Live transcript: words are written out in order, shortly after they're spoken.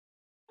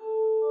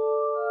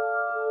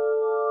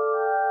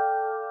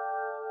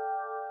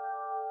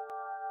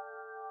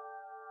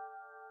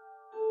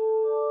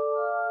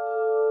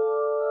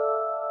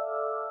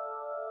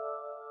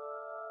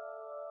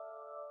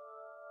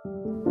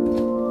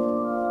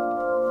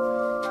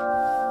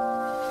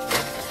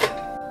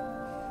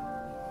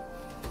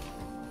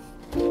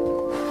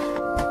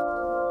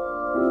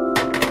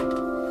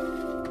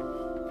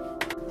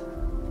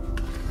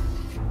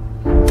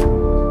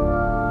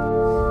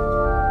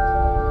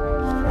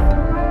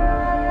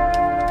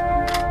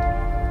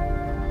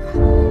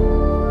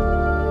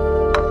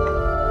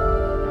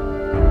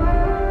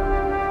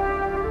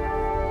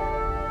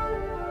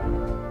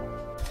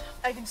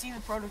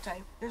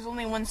prototype. There's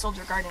only one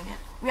soldier guarding it.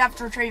 We have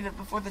to retrieve it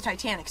before the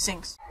Titanic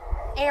sinks.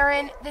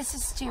 Aaron, this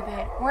is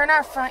stupid. We're in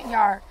our front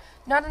yard,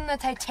 not in the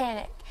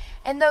Titanic.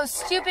 And those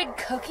stupid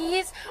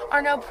cookies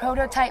are no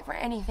prototype for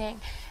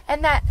anything.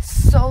 And that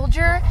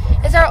soldier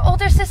is our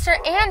older sister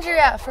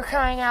Andrea, for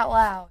crying out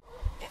loud.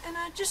 And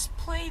just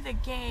play the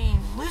game.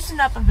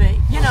 Loosen up a bit,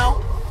 you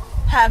know.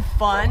 Have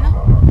fun.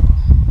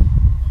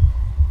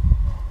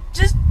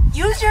 Just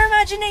use your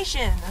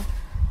imagination.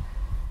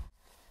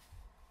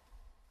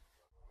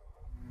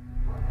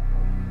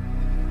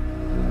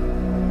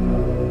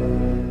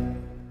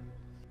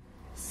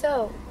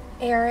 So,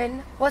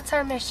 Aaron, what's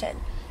our mission?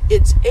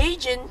 It's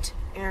Agent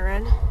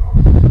Aaron.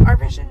 Our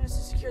mission is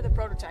to secure the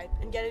prototype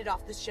and get it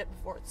off this ship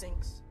before it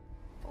sinks.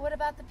 But what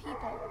about the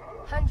people?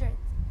 Hundreds,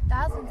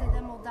 thousands of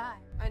them will die.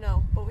 I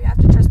know, but we have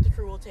to trust the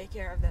crew will take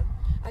care of them.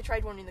 I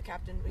tried warning the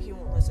captain, but he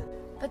won't listen.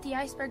 But the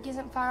iceberg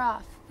isn't far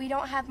off. We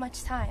don't have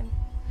much time.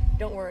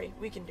 Don't worry,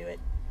 we can do it.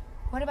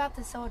 What about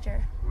the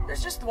soldier?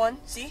 There's just one,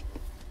 see?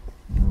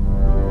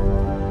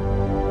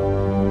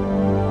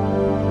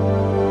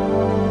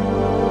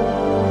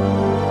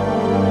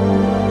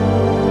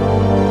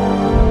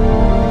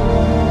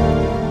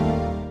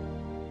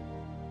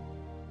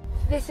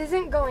 This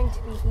isn't going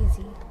to be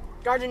easy.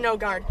 Guard and no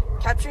guard.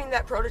 Capturing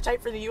that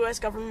prototype for the U.S.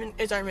 government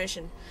is our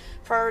mission.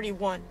 Priority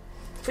 1.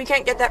 If we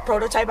can't get that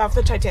prototype off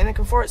the Titanic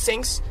before it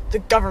sinks, the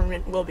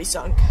government will be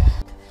sunk.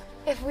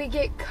 If we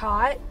get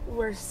caught,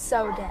 we're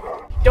so dead.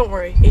 Don't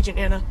worry, Agent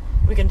Anna.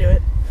 We can do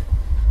it.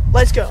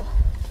 Let's go.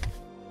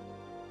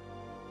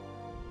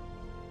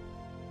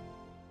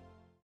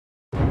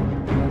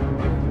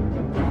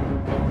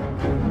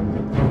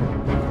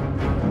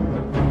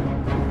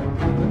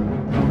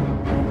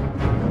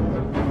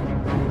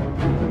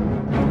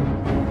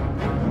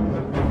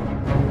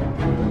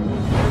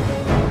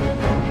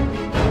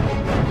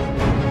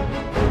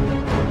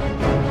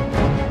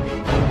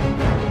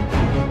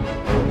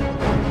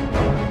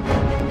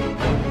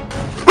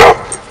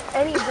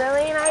 Any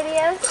brilliant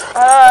ideas?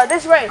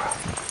 This way.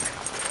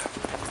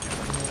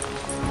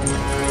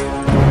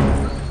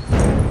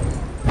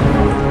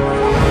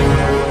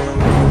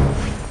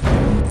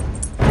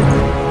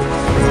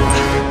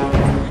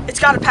 It's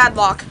got a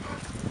padlock.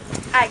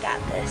 I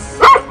got this.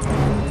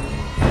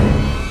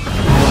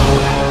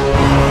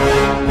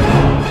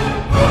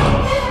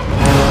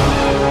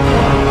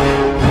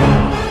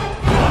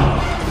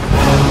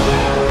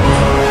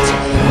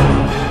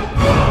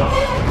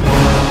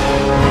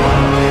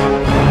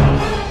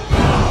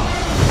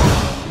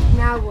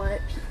 Now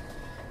what?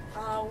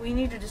 We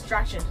need a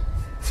distraction.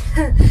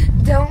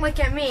 Don't look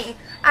at me.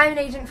 I'm an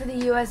agent for the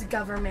U.S.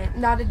 government,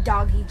 not a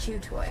doggy chew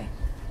toy.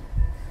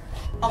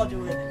 I'll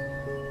do it.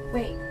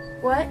 Wait,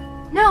 what?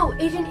 No,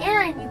 Agent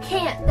Aaron, you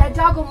can't. That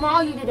dog will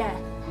maul you to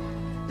death.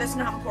 That's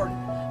not important.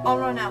 I'll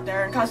run out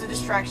there and cause a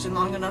distraction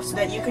long enough so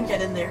that you can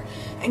get in there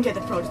and get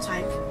the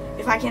prototype.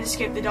 If I can't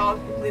escape the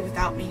dog, leave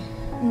without me.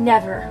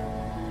 Never.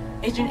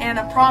 Agent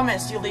Anna,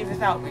 promise you'll leave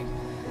without me.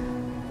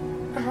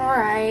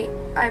 Alright,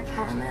 I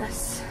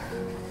promise.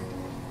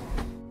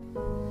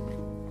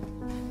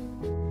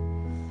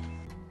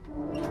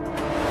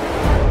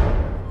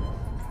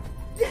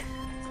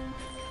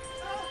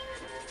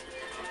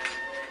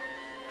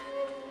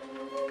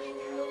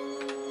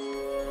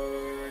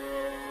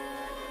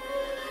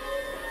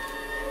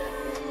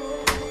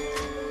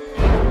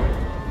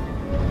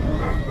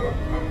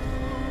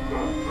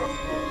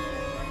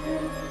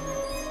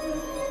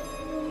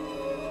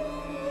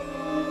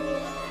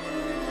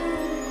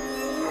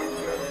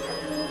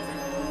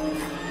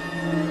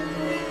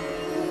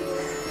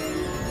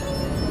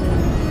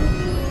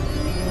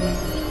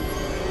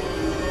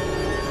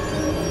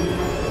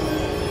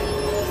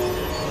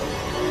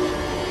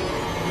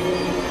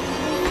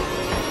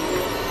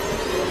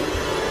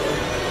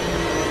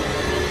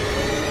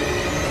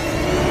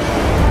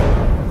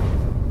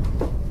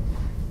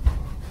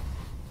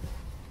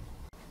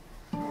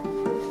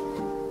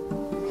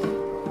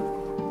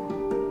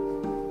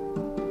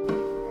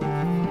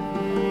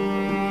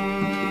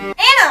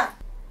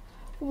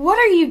 What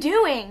are you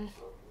doing?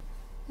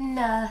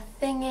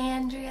 Nothing,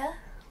 Andrea.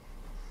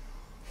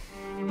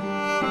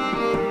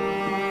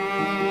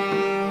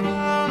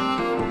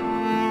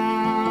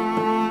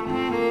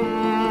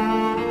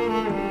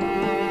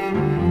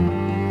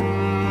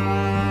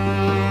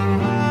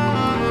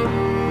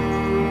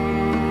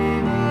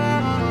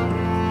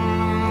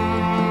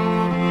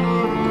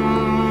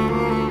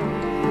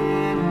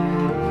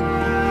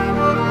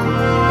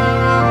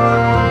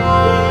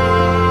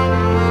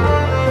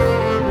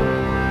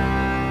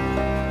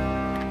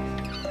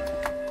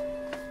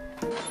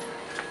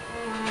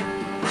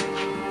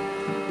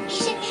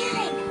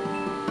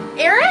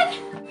 Aaron?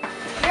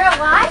 You're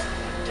alive?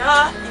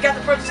 Duh, you got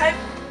the prototype?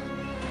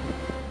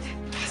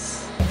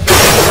 Yes.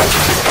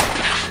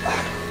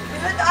 We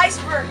hit the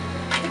iceberg.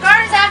 The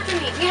guard is after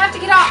me. We have to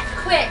get off,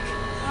 quick.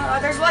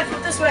 There's a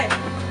lifeboat this way.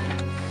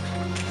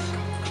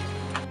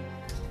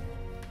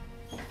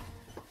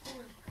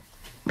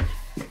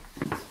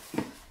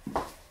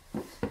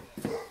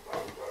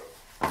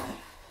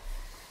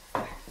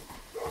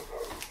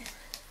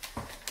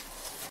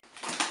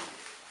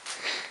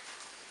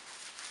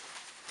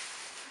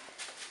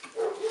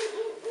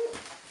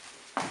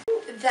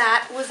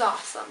 That was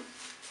awesome.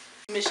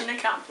 Mission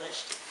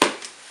accomplished.